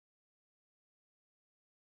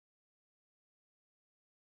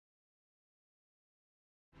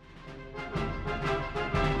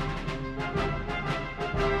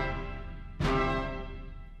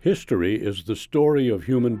History is the story of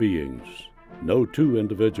human beings. No two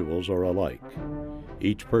individuals are alike.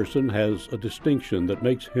 Each person has a distinction that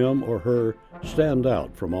makes him or her stand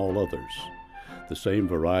out from all others. The same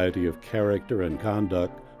variety of character and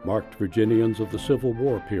conduct marked Virginians of the Civil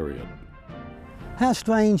War period. How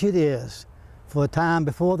strange it is. For a time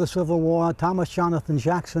before the Civil War, Thomas Jonathan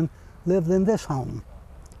Jackson lived in this home.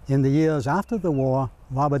 In the years after the war,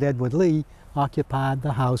 Robert Edward Lee occupied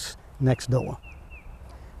the house next door.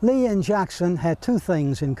 Lee and Jackson had two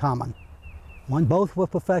things in common. One, both were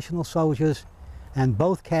professional soldiers, and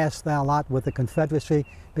both cast their lot with the Confederacy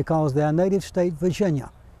because their native state,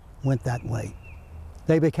 Virginia, went that way.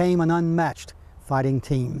 They became an unmatched fighting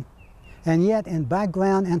team. And yet, in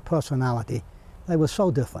background and personality, they were so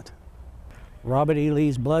different. Robert E.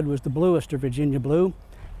 Lee's blood was the bluest of Virginia blue.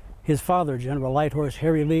 His father, General Light Horse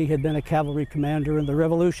Harry Lee, had been a cavalry commander in the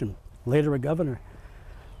Revolution, later a governor.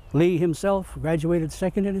 Lee himself graduated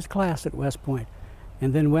second in his class at West Point,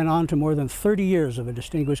 and then went on to more than 30 years of a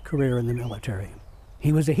distinguished career in the military.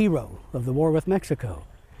 He was a hero of the war with Mexico.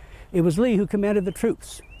 It was Lee who commanded the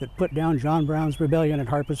troops that put down John Brown's rebellion at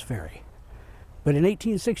Harper's Ferry. But in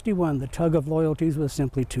 1861, the tug of loyalties was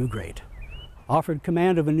simply too great. Offered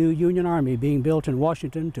command of a new Union army being built in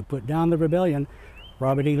Washington to put down the rebellion,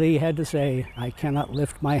 Robert E. Lee had to say, "I cannot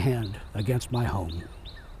lift my hand against my home."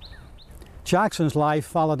 Jackson's life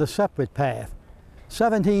followed a separate path.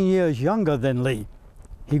 17 years younger than Lee,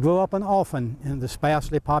 he grew up an orphan in the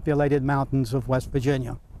sparsely populated mountains of West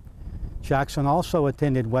Virginia. Jackson also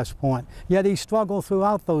attended West Point, yet he struggled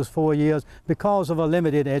throughout those 4 years because of a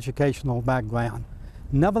limited educational background.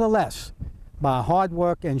 Nevertheless, by hard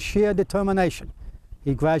work and sheer determination,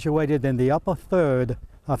 he graduated in the upper third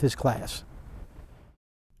of his class.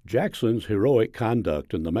 Jackson's heroic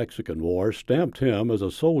conduct in the Mexican War stamped him as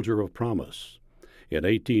a soldier of promise. In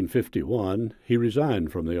 1851, he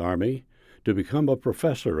resigned from the Army to become a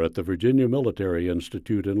professor at the Virginia Military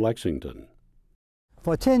Institute in Lexington.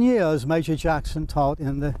 For 10 years, Major Jackson taught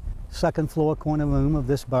in the second-floor corner room of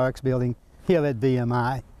this barracks building here at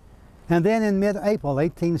VMI. And then in mid-April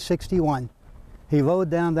 1861, he rode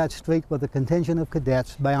down that street with a contingent of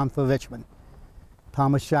cadets bound for Richmond.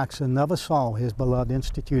 Thomas Jackson never saw his beloved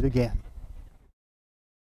institute again.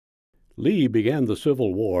 Lee began the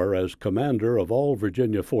Civil War as commander of all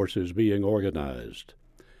Virginia forces being organized.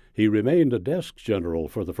 He remained a desk general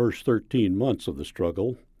for the first 13 months of the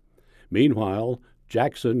struggle. Meanwhile,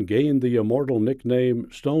 Jackson gained the immortal nickname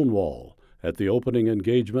Stonewall at the opening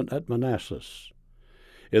engagement at Manassas.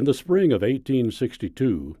 In the spring of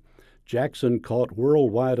 1862, Jackson caught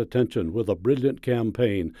worldwide attention with a brilliant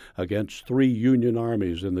campaign against 3 Union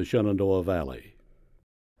armies in the Shenandoah Valley.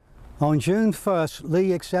 On June 1st,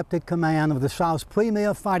 Lee accepted command of the South's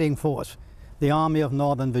premier fighting force, the Army of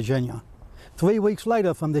Northern Virginia. 3 weeks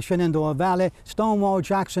later, from the Shenandoah Valley, Stonewall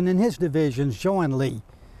Jackson and his divisions joined Lee.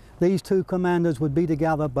 These two commanders would be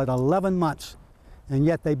together but 11 months, and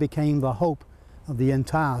yet they became the hope of the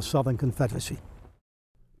entire Southern Confederacy.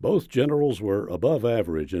 Both generals were above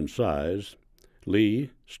average in size. Lee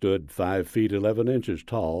stood 5 feet 11 inches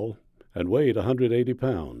tall and weighed 180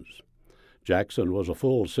 pounds. Jackson was a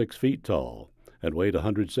full 6 feet tall and weighed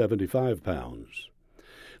 175 pounds.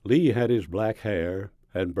 Lee had his black hair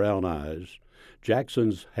and brown eyes.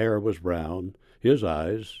 Jackson's hair was brown, his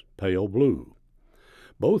eyes pale blue.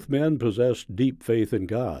 Both men possessed deep faith in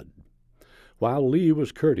God. While Lee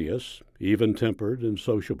was courteous, even-tempered, and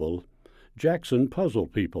sociable, Jackson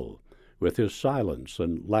puzzled people with his silence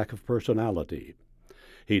and lack of personality.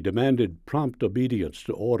 He demanded prompt obedience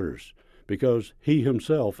to orders because he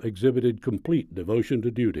himself exhibited complete devotion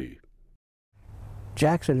to duty.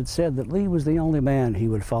 Jackson had said that Lee was the only man he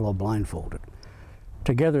would follow blindfolded.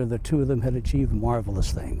 Together, the two of them had achieved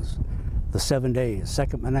marvelous things. The 7 days,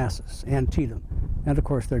 Second Manassas, Antietam, and of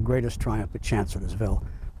course their greatest triumph at Chancellorsville.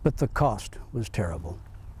 But the cost was terrible.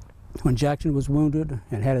 When Jackson was wounded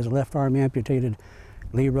and had his left arm amputated,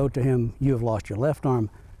 Lee wrote to him, "You have lost your left arm,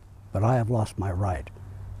 but I have lost my right."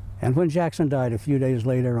 And when Jackson died a few days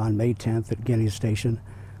later on May 10th at Guiney's Station,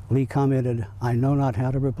 Lee commented, "I know not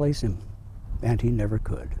how to replace him," and he never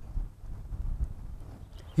could.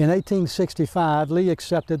 In 1865, Lee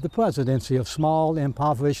accepted the presidency of small,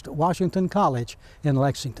 impoverished Washington College in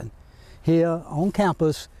Lexington. Here, on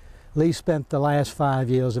campus, Lee spent the last 5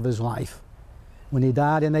 years of his life. When he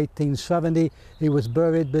died in 1870, he was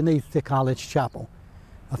buried beneath the college chapel.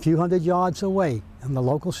 A few hundred yards away in the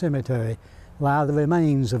local cemetery lie the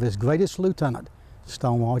remains of his greatest lieutenant,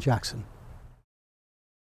 Stonewall Jackson.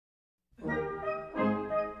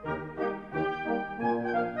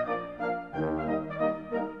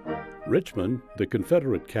 Richmond, the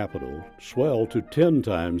Confederate capital, swelled to 10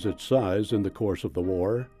 times its size in the course of the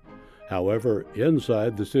war. However,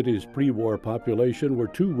 inside the city's pre-war population were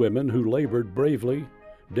 2 women who labored bravely,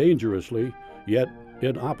 dangerously, yet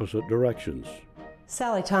in opposite directions.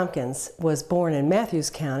 Sally Tompkins was born in Matthews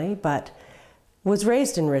County, but was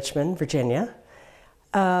raised in Richmond, Virginia.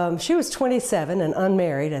 She was 27 and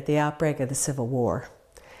unmarried at the outbreak of the Civil War.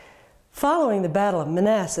 Following the Battle of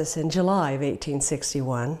Manassas in July of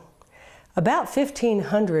 1861, about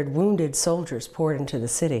 1,500 wounded soldiers poured into the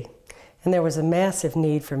city, and there was a massive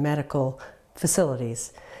need for medical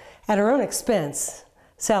facilities. At her own expense,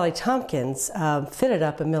 Sally Tompkins fitted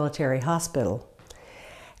up a military hospital.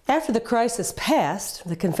 After the crisis passed,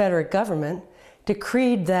 the Confederate government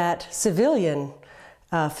decreed that civilian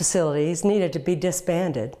facilities needed to be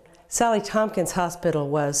disbanded. Sally Tompkins Hospital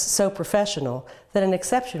was so professional that an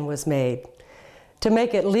exception was made. To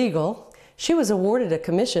make it legal, she was awarded a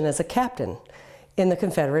commission as a captain in the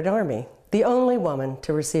Confederate Army, the only woman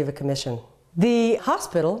to receive a commission. The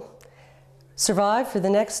hospital survived for the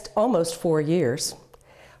next almost 4 years.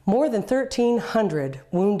 More than 1,300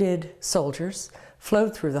 wounded soldiers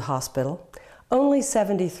flowed through the hospital. Only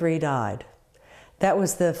 73 died. That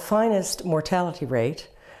was the finest mortality rate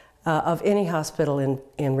of any hospital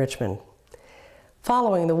in Richmond.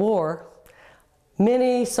 Following the war,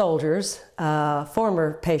 many soldiers,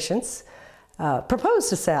 former patients, proposed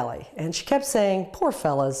to Sally, and she kept saying, "Poor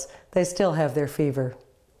fellas, they still have their fever."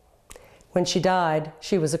 When she died,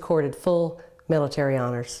 she was accorded full military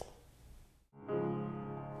honors.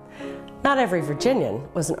 Not every Virginian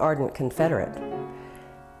was an ardent Confederate.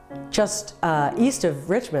 Just east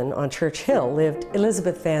of Richmond on Church Hill lived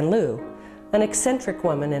Elizabeth Van Lew, an eccentric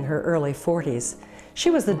woman in her early 40s.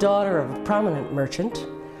 She was the daughter of a prominent merchant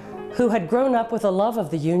who had grown up with a love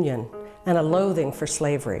of the Union and a loathing for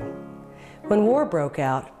slavery. When war broke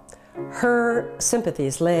out, her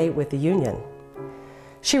sympathies lay with the Union.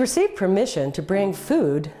 She received permission to bring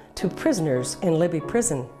food to prisoners in Libby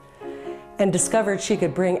Prison and discovered she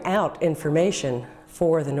could bring out information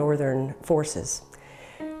for the Northern forces.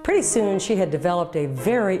 Pretty soon, she had developed a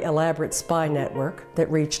very elaborate spy network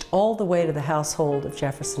that reached all the way to the household of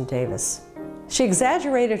Jefferson Davis. She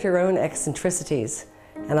exaggerated her own eccentricities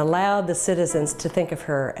and allowed the citizens to think of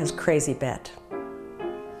her as Crazy Bet.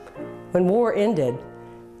 When war ended,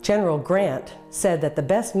 General Grant said that the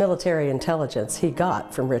best military intelligence he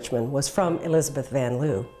got from Richmond was from Elizabeth Van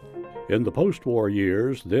Lew. In the post-war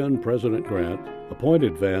years, then President Grant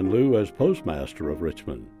appointed Van Lew as postmaster of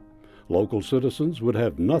Richmond. Local citizens would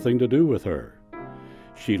have nothing to do with her.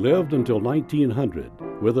 She lived until 1900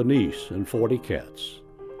 with a niece and 40 cats.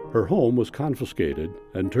 Her home was confiscated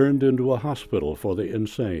and turned into a hospital for the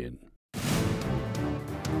insane.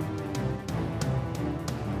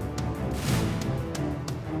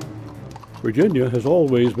 Virginia has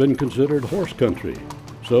always been considered horse country,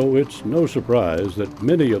 so it's no surprise that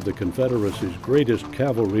many of the Confederacy's greatest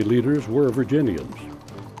cavalry leaders were Virginians.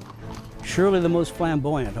 Surely the most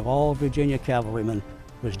flamboyant of all Virginia cavalrymen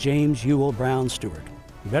was James Ewell Brown Stewart,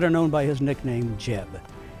 better known by his nickname Jeb.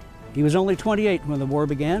 He was only 28 when the war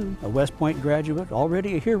began, a West Point graduate,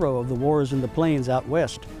 already a hero of the wars in the plains out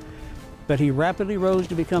west. But he rapidly rose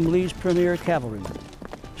to become Lee's premier cavalryman.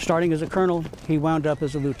 Starting as a colonel, he wound up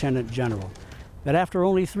as a lieutenant general. But after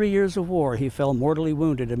only 3 years of war, he fell mortally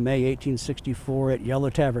wounded in May 1864 at Yellow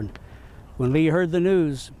Tavern. When Lee heard the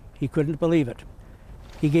news, he couldn't believe it.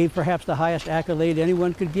 He gave perhaps the highest accolade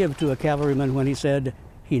anyone could give to a cavalryman when he said,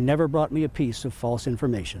 "He never brought me a piece of false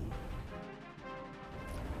information."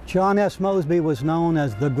 John S. Mosby was known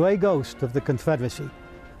as the Gray Ghost of the Confederacy.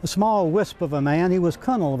 A small wisp of a man, he was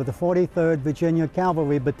colonel of the 43rd Virginia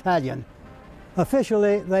Cavalry Battalion.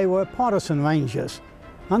 Officially, they were partisan rangers.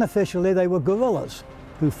 Unofficially, they were guerrillas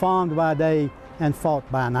who farmed by day and fought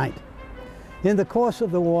by night. In the course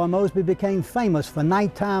of the war, Mosby became famous for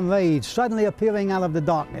nighttime raids, suddenly appearing out of the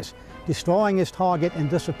darkness, destroying his target and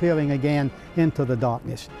disappearing again into the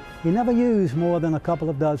darkness. He never used more than a couple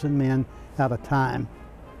of dozen men at a time.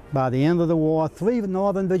 By the end of the war, 3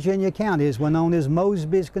 northern Virginia counties were known as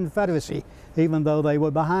Mosby's Confederacy, even though they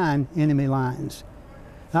were behind enemy lines.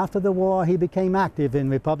 After the war, he became active in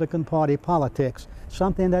Republican Party politics,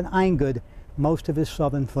 something that angered most of his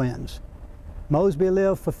Southern friends. Mosby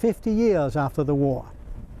lived for 50 years after the war.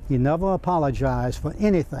 He never apologized for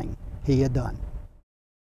anything he had done.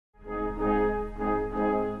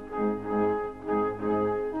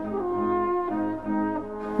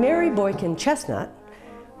 Mary Boykin Chestnut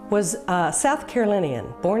was a South Carolinian,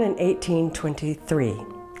 born in 1823.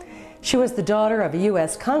 She was the daughter of a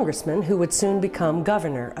U.S. congressman who would soon become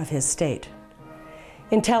governor of his state.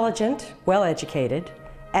 Intelligent, well-educated,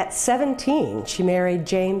 At 17, she married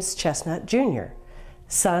James Chestnut, Jr.,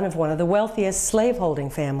 son of one of the wealthiest slaveholding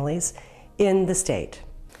families in the state.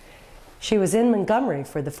 She was in Montgomery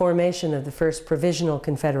for the formation of the first Provisional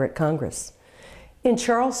Confederate Congress. In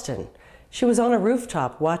Charleston, she was on a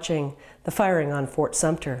rooftop watching the firing on Fort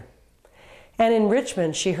Sumter. And in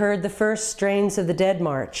Richmond, she heard the first strains of the Dead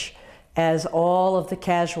March as all of the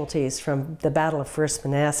casualties from the Battle of First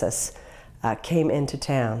Manassas came into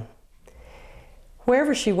town.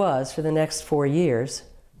 Wherever she was for the next 4 years,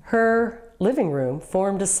 her living room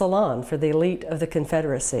formed a salon for the elite of the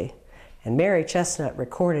Confederacy, and Mary Chestnut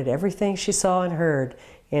recorded everything she saw and heard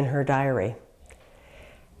in her diary.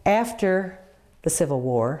 After the Civil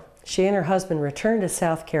War, she and her husband returned to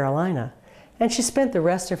South Carolina, and she spent the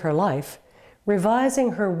rest of her life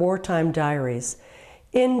revising her wartime diaries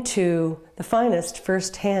into the finest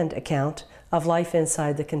first-hand account of life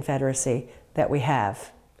inside the Confederacy that we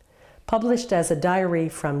have. Published as a diary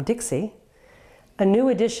from Dixie, a new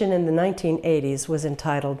edition in the 1980s was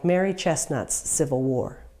entitled Mary Chestnut's Civil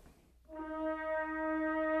War.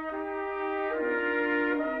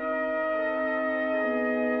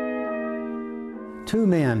 Two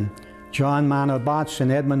men, John Minor Botts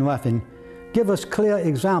and Edmund Ruffin, give us clear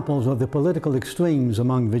examples of the political extremes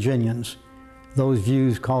among Virginians. Those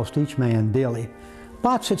views cost each man dearly.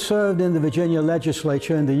 Botts had served in the Virginia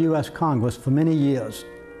legislature and the U.S. Congress for many years.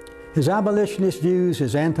 His abolitionist views,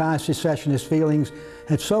 his anti-secessionist feelings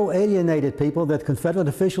had so alienated people that Confederate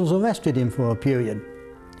officials arrested him for a period.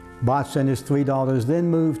 Botts and his 3 daughters then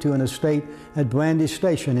moved to an estate at Brandy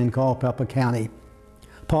Station in Culpeper County.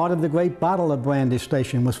 Part of the Great Battle of Brandy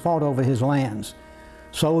Station was fought over his lands.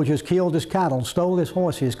 Soldiers killed his cattle, stole his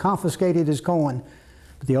horses, confiscated his corn,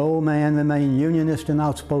 but the old man remained Unionist and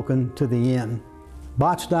outspoken to the end.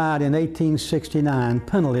 Botts died in 1869,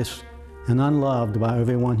 penniless and unloved by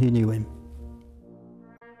everyone who knew him.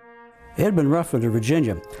 Edmund Ruffin of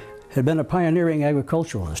Virginia had been a pioneering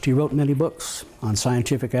agriculturalist. He wrote many books on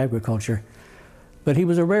scientific agriculture, but he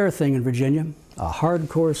was a rare thing in Virginia, a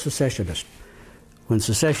hardcore secessionist. When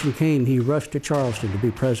secession came, he rushed to Charleston to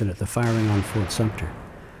be present at the firing on Fort Sumter.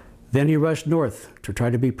 Then he rushed north to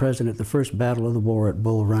try to be present at the first battle of the war at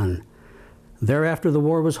Bull Run. Thereafter, the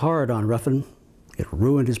war was hard on Ruffin. It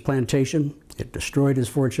ruined his plantation, it destroyed his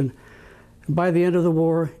fortune. And by the end of the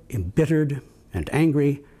war, embittered and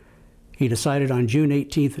angry, he decided on June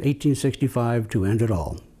 18, 1865, to end it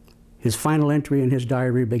all. His final entry in his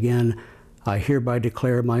diary began, "I hereby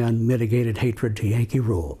declare my unmitigated hatred to Yankee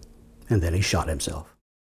rule." And then he shot himself.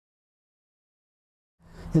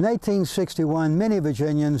 In 1861, many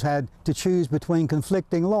Virginians had to choose between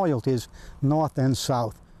conflicting loyalties, North and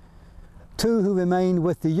South. Two who remained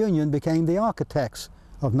with the Union became the architects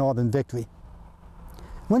of Northern victory.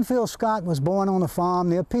 Winfield Scott was born on a farm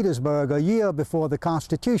near Petersburg a year before the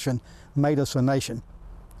Constitution made us a nation.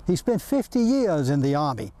 He spent 50 years in the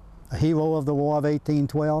Army, a hero of the War of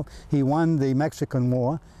 1812. He won the Mexican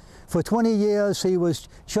War. For 20 years, he was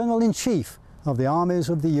General-in-Chief of the armies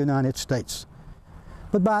of the United States.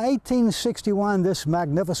 But by 1861, this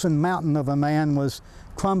magnificent mountain of a man was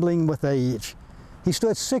crumbling with age. He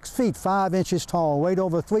stood 6 feet 5 inches tall, weighed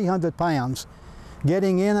over 300 pounds.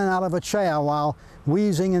 Getting in and out of a chair while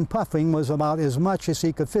wheezing and puffing was about as much as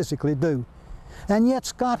he could physically do. And yet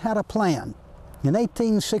Scott had a plan. In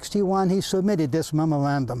 1861, he submitted this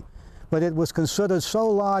memorandum, but it was considered so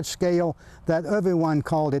large-scale that everyone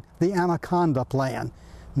called it the Anaconda Plan,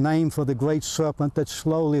 named for the great serpent that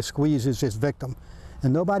slowly squeezes its victim.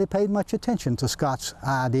 And nobody paid much attention to Scott's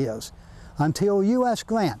ideas until U.S.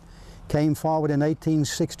 Grant came forward in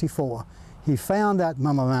 1864. He found that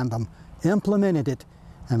memorandum, implemented it,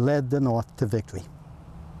 and led the North to victory.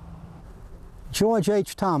 George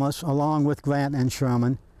H. Thomas, along with Grant and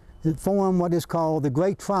Sherman, formed what is called the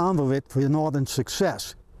Great Triumvirate for Northern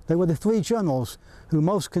success. They were the 3 generals who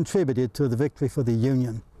most contributed to the victory for the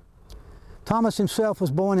Union. Thomas himself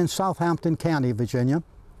was born in Southampton County, Virginia,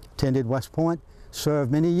 attended West Point,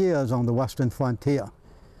 served many years on the western frontier.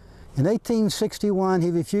 In 1861,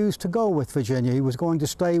 he refused to go with Virginia. He was going to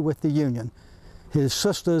stay with the Union. His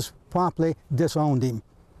sisters promptly disowned him,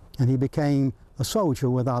 and he became a soldier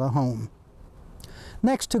without a home.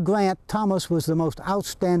 Next to Grant, Thomas was the most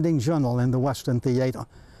outstanding general in the Western theater.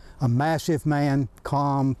 A massive man,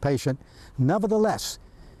 calm, patient. Nevertheless,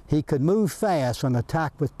 he could move fast and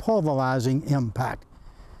attack with pulverizing impact.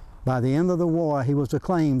 By the end of the war, he was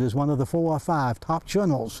acclaimed as one of the 4 or 5 top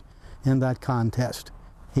generals in that contest.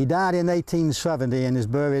 He died in 1870 and is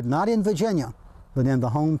buried not in Virginia, but in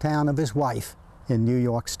the hometown of his wife in New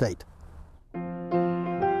York State.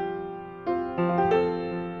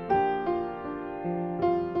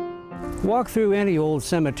 Walk through any old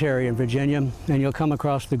cemetery in Virginia and you'll come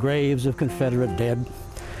across the graves of Confederate dead.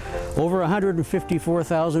 Over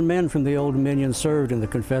 154,000 men from the Old Dominion served in the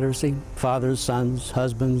Confederacy, fathers, sons,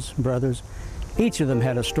 husbands, brothers. Each of them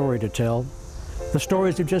had a story to tell. The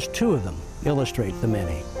stories of just two of them illustrate the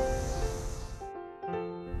many.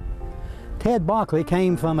 Ted Barkley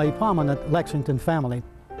came from a prominent Lexington family.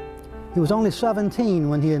 He was only 17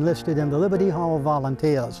 when he enlisted in the Liberty Hall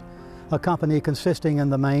Volunteers, a company consisting in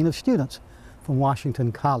the main of students from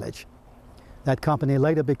Washington College. That company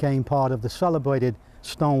later became part of the celebrated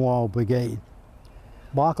Stonewall Brigade.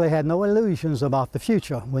 Barkley had no illusions about the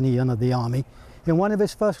future when he entered the Army. In one of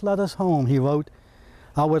his first letters home, he wrote,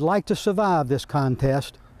 "I would like to survive this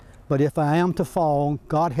contest, but if I am to fall,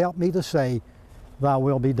 God help me to say, thy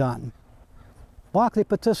will be done." Barkley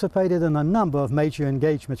participated in a number of major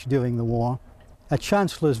engagements during the war. At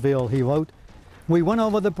Chancellorsville, he wrote, "We went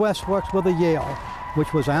over the breastworks with a yell,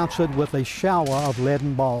 which was answered with a shower of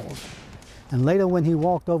leaden balls." And later when he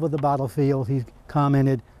walked over the battlefield, he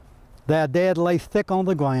commented, "Their dead lay thick on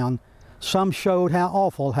the ground. Some showed how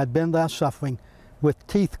awful had been their suffering, with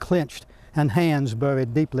teeth clenched and hands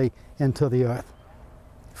buried deeply into the earth."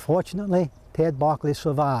 Fortunately, Ted Barkley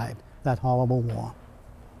survived that horrible war.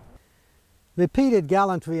 Repeated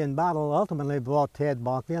gallantry in battle ultimately brought Ted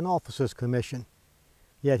Barkley an officer's commission.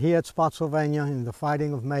 Yet here at Spotsylvania in the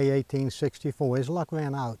fighting of May 1864, his luck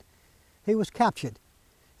ran out. He was captured,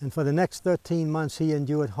 and for the next 13 months he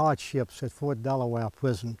endured hardships at Fort Delaware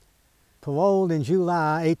Prison. Paroled in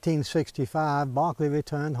July 1865, Barkley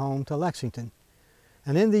returned home to Lexington,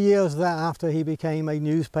 and in the years thereafter he became a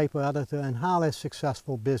newspaper editor and highly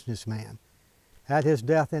successful businessman. At his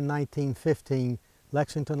death in 1915,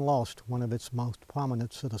 Lexington lost one of its most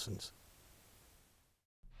prominent citizens.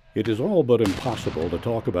 It is all but impossible to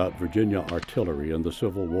talk about Virginia artillery in the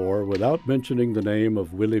Civil War without mentioning the name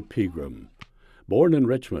of Willie Pegram. Born in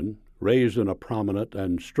Richmond, raised in a prominent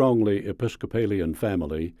and strongly Episcopalian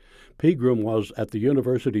family, Pegram was at the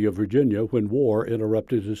University of Virginia when war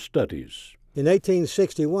interrupted his studies. In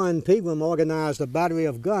 1861, Pegram organized a battery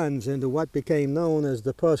of guns into what became known as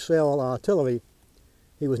the Purcell Artillery.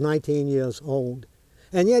 He was 19 years old,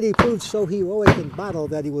 and yet he proved so heroic in battle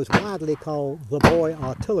that he was widely called the Boy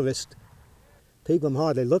Artillerist. Pegram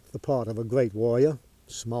hardly looked the part of a great warrior.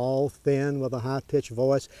 Small, thin, with a high-pitched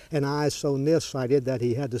voice and eyes so nearsighted that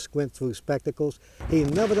he had to squint through spectacles, he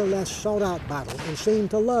nevertheless sought out battle and seemed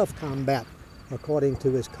to love combat, according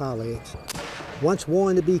to his colleagues. Once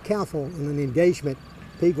warned to be careful in an engagement,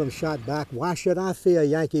 Pegram shot back, "Why should I fear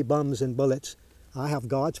Yankee bums and bullets? I have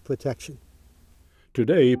God's protection."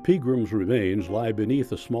 Today, Pegram's remains lie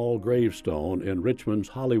beneath a small gravestone in Richmond's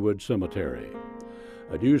Hollywood Cemetery.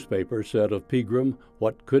 A newspaper said of Pegram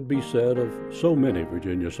what could be said of so many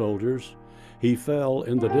Virginia soldiers: he fell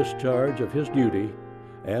in the discharge of his duty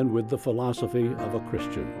and with the philosophy of a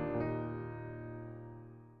Christian.